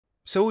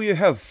So you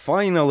have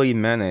finally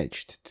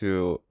managed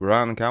to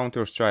run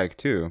Counter-Strike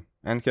 2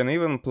 and can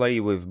even play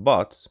with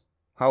bots.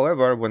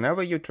 However,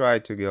 whenever you try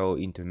to go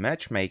into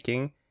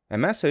matchmaking, a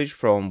message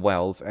from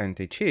Valve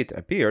Anti-cheat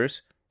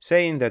appears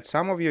saying that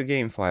some of your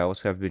game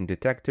files have been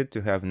detected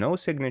to have no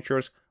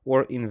signatures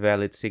or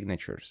invalid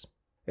signatures.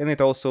 And it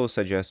also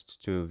suggests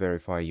to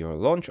verify your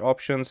launch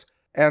options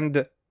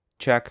and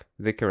check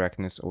the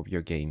correctness of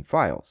your game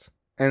files.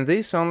 And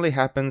this only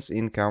happens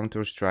in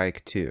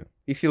Counter-Strike 2.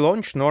 If you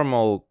launch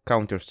normal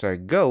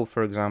Counter-Strike Go,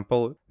 for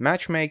example,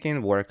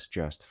 matchmaking works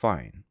just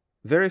fine.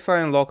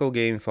 Verifying local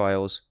game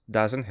files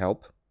doesn't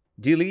help.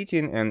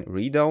 Deleting and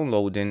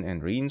re-downloading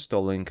and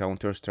reinstalling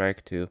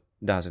Counter-Strike 2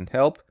 doesn't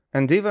help.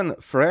 And even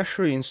fresh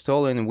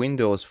reinstalling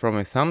Windows from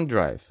a thumb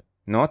drive,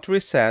 not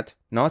reset,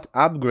 not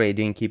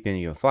upgrading keeping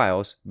your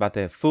files, but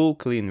a full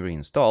clean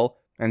reinstall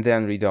and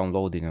then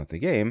re-downloading of the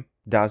game,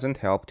 doesn't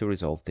help to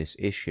resolve this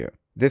issue.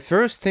 The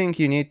first thing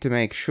you need to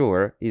make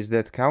sure is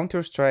that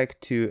Counter-Strike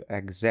 2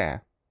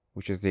 exe,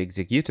 which is the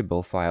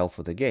executable file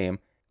for the game,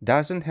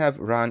 doesn't have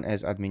run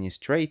as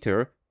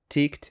administrator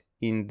ticked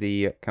in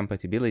the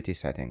compatibility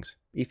settings.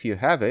 If you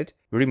have it,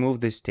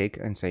 remove this tick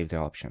and save the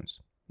options.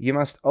 You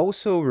must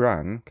also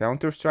run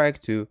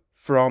Counter-Strike 2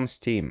 from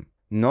Steam,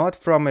 not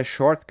from a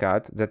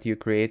shortcut that you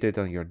created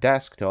on your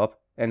desktop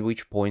and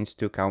which points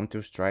to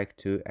Counter-Strike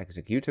 2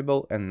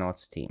 executable and not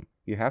Steam.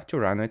 You have to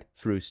run it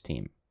through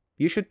Steam.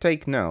 You should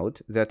take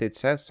note that it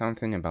says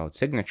something about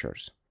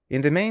signatures.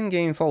 In the main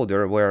game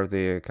folder where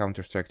the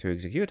Counter-Strike 2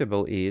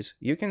 executable is,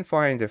 you can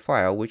find a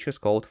file which is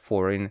called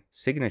foreign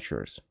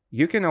signatures.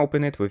 You can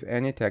open it with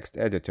any text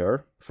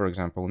editor, for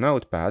example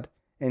Notepad,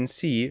 and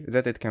see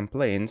that it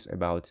complains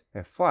about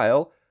a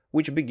file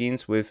which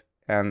begins with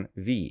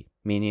NV,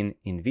 meaning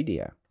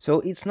NVIDIA.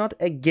 So it's not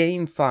a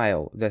game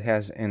file that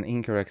has an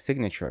incorrect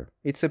signature.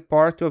 It's a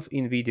part of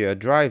NVIDIA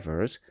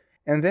drivers,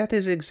 and that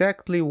is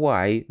exactly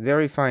why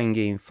verifying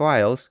game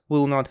files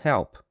will not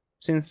help,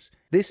 since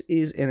this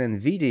is an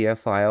NVIDIA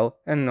file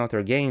and not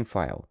a game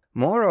file.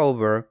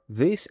 Moreover,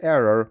 this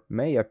error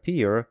may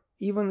appear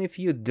even if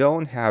you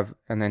don't have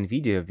an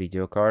NVIDIA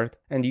video card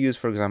and use,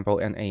 for example,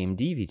 an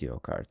AMD video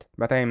card,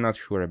 but I am not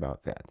sure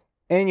about that.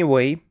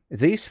 Anyway,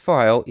 this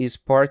file is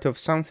part of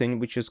something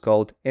which is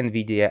called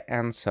NVIDIA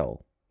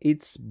Ansel.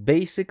 It's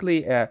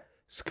basically a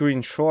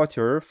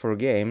screenshotter for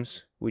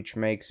games, which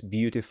makes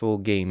beautiful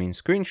gaming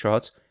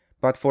screenshots,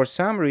 but for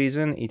some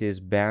reason it is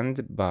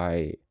banned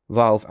by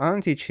Valve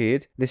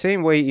Anti-cheat, the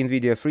same way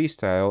NVIDIA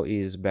Freestyle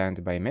is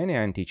banned by many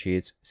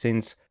anti-cheats,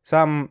 since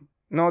some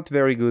not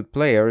very good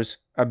players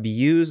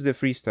abuse the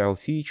Freestyle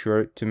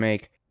feature to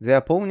make the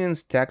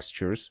opponent's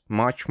textures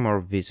much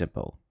more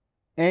visible.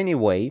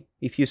 Anyway,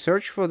 if you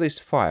search for this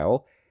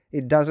file,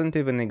 it doesn't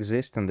even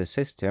exist on the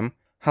system.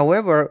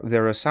 However,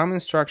 there are some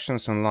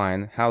instructions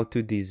online how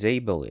to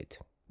disable it.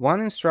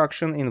 One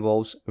instruction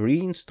involves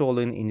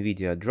reinstalling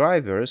NVIDIA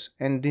drivers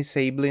and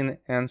disabling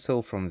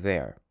Ansel from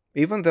there.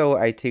 Even though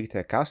I ticked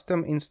a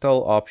custom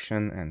install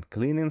option and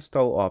clean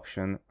install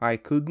option, I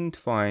couldn't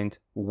find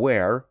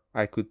where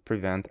I could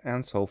prevent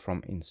Ansel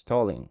from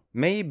installing.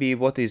 Maybe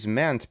what is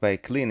meant by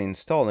clean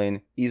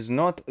installing is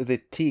not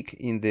the tick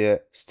in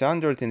the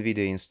standard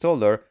NVIDIA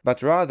installer,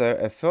 but rather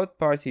a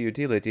third-party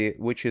utility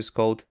which is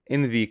called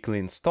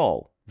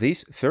nvcleanstall.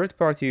 This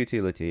third-party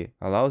utility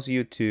allows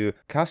you to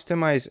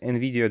customize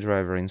NVIDIA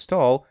driver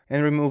install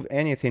and remove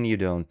anything you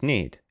don't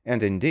need.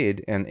 And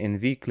indeed, in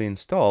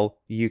nvcleanstall,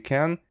 you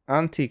can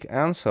untick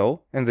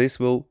Ansel, and this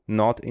will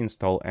not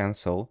install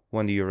Ansel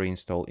when you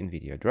reinstall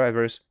NVIDIA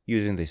drivers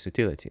using this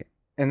utility.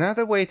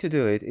 Another way to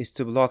do it is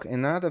to block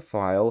another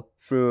file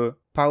through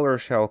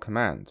PowerShell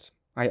commands.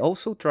 I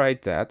also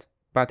tried that,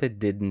 but it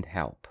didn't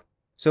help.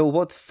 So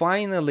what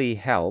finally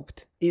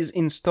helped is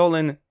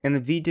installing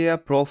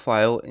NVIDIA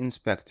Profile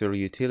Inspector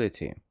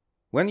utility.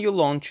 When you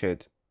launch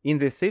it, in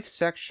the Thief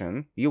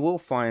section, you will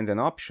find an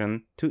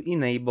option to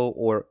enable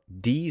or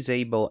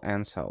disable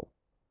Ansel.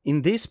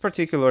 In this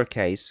particular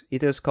case,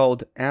 it is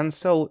called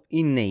Ansel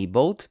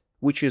Enabled,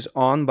 which is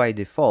on by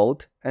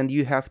default, and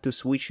you have to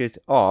switch it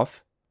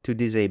off to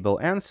disable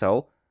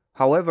Ansel.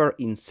 However,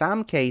 in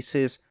some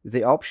cases,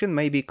 the option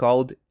may be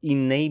called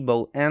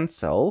Enable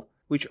Ansel,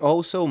 which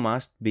also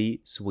must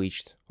be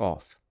switched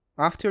off.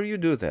 After you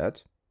do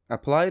that,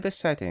 apply the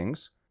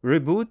settings,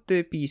 reboot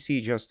the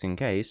PC just in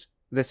case.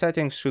 The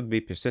settings should be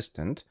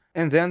persistent,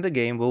 and then the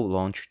game will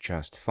launch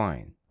just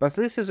fine. But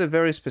this is a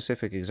very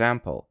specific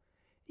example.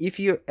 If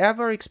you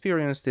ever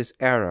experience this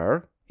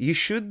error, you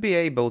should be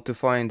able to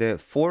find a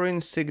foreign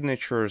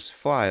signatures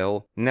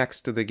file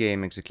next to the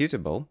game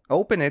executable,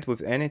 open it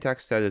with any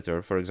text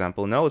editor, for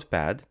example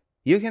Notepad.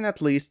 You can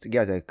at least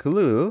get a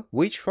clue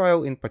which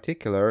file in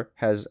particular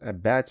has a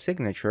bad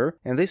signature,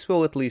 and this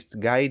will at least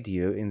guide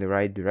you in the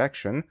right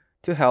direction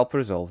to help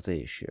resolve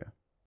the issue.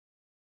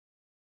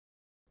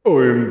 I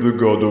am the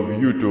god of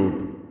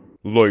YouTube.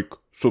 Like,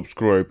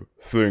 subscribe,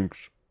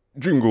 thanks,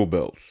 jingle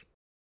bells.